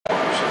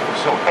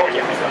silicon. Oh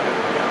yeah,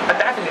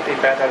 definitely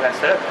better than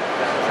silicon.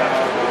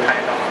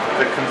 Kind of.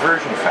 The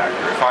conversion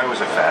factor, if I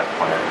was a fab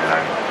plant and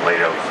I'm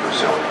laid out through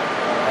silicon,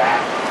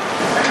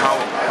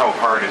 how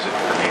hard is it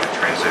for me to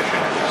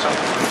transition into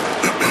something?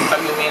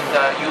 You mean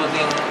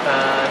using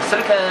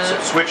silicon?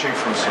 Switching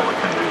from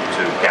silicon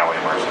to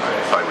gallium arsenide,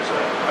 if I was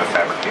a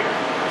fabricator.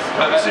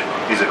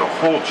 Is it a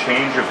whole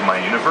change of my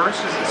universe?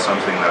 Is it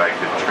something that I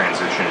could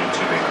transition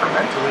into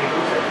incrementally?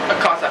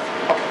 Because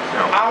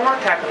our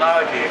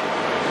technology,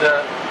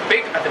 the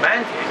big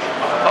advantage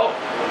of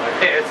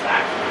is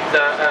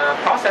the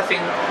processing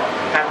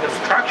and the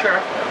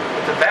structure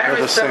is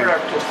very similar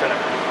to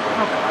silicon.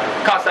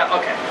 Because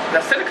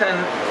the silicon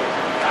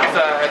is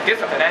a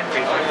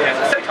disadvantage.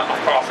 Silicon, of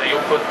course, you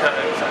put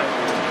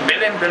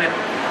billion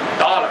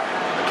dollar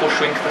to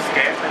shrink the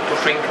scale, to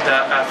shrink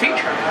the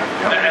feature.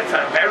 It's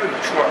very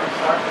mature.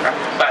 Right?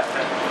 But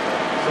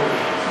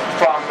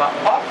from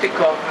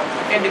optical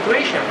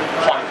integration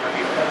point of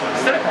view,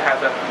 silicon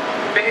has a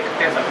big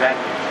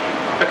disadvantage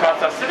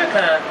because the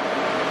silicon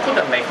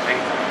couldn't make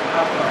laser.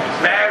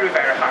 Very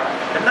hard.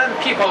 And then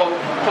people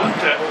put,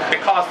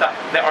 because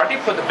they already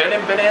put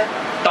billion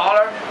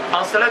dollar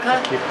on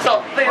silicon,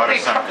 so they try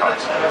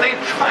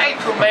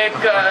to make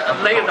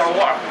laser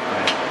work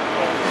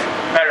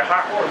very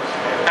hard.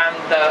 And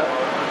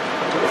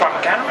from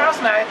gallium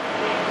arsenide,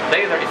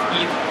 laser is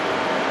easy.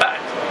 But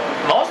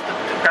most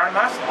gallium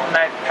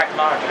arsenide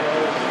technology,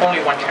 only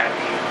one channel,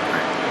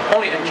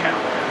 only N channel.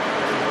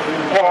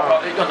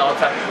 Or,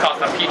 because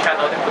the P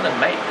channel they couldn't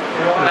make.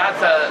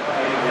 That's a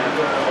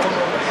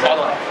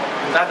bottleneck.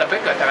 That's a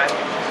big advantage.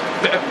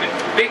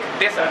 Big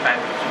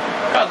disadvantage.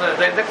 Because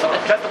they just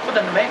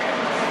couldn't make it.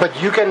 But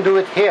you can do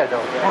it here,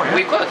 though.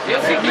 We could. You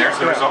see here. There's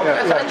the result.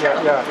 It's N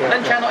channel.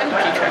 N channel and P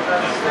channel.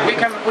 We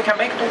can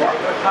make it work.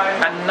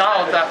 And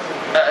now we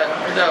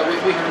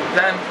can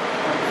then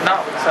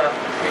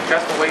we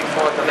just wait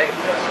for the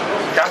laser.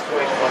 Just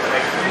wait for the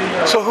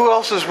laser. So who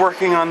else is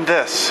working on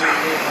this?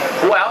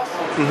 Who else?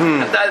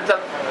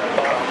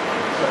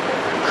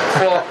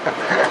 For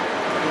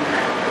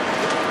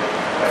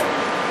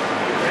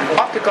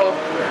optical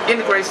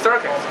integrated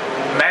circuits,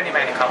 many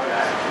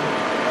companies.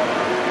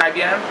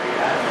 IBM,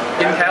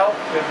 Intel,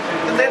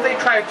 they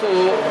try to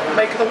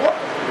make it work.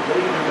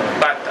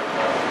 But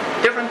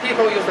different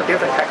people use a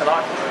different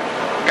technology.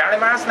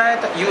 Gallium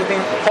arsenide using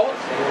holes,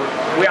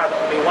 we are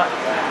the only one.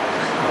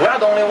 We are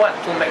the only one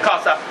to make,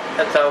 because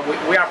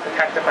we are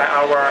protected by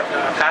our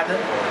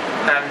patent,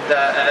 and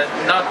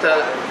not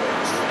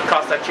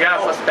because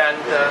Jeff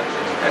spent,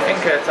 I think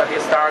he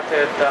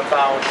started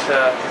about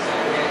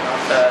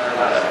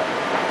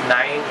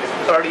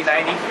early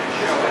 90s.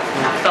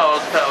 So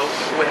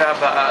we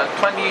have a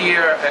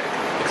 20-year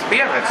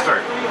experience.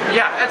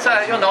 Yeah, it's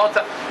that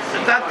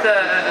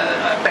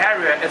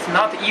barrier is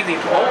not easy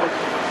to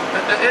overcome.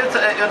 It's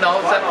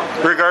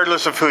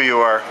regardless of who you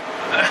are.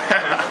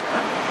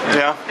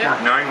 Yeah.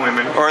 9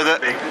 women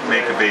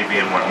make a baby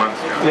in 1 month.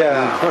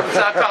 Yeah.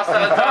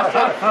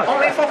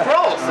 Only for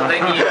growth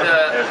they need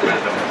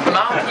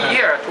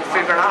multi-year to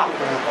figure out.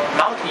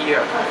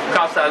 Multi-year,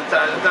 because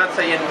that's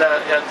in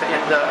the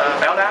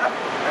Bell Lab.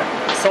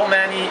 So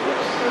many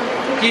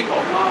people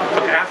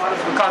took effort,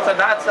 because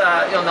that's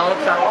the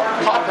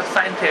top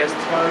scientists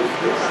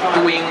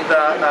doing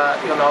the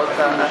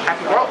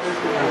happy growth.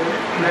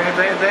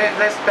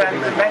 They spend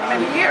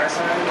many years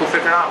to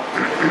figure out,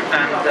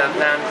 and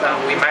then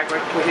we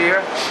migrate to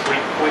here.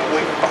 We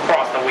of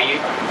course we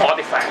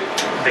modify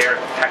their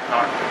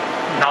technology.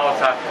 Now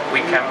we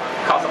can,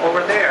 because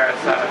over there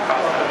it's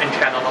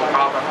N-channel no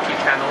problem,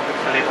 P-channel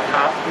it's a little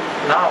tough.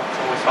 Now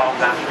we solve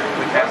that.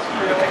 We can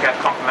get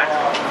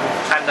complementary,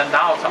 and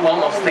now it's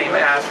almost same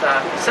as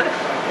silicon.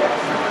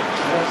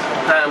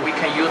 We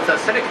can use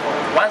the silicon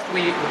once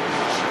we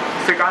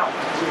figure out.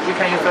 We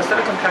can use the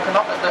silicon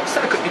technology, the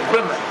silicon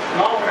equipment.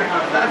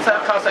 That's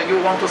because you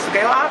want to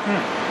scale up.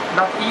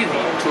 Not easy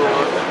to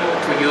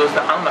use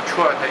the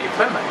unmatured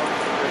equipment.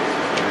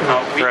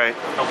 Right.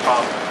 No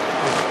problem.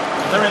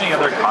 Are there any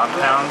other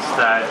compounds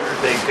that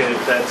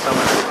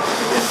someone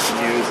could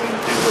use and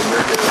do what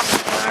you're doing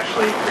and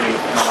actually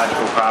create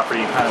intellectual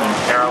property kind of in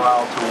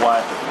parallel to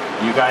what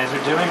you guys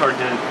are doing, or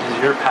does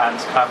your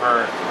patents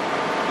cover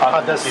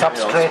other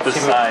substrates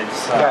besides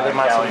gallium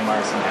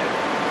arsenide?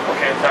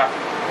 Okay,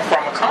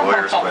 from a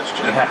compound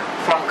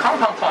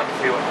point of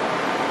view,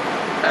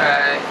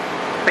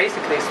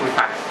 basically 3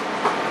 phases.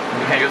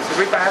 You can use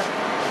 3 phases.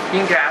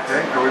 In gas,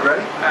 are we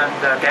ready? And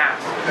gas.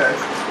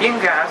 In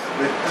gas,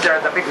 there's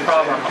a big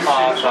problem of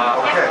cost.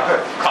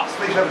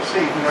 Please have a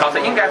seat. Because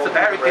in gas is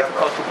very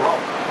difficult to grow.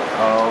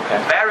 Oh, okay.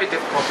 Very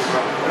difficult to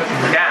grow.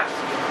 Gas,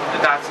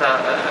 that's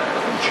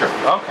sure.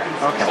 Okay.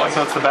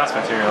 So it's the best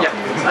material to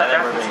use.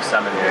 Yeah,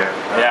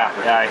 Yeah,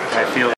 I feel.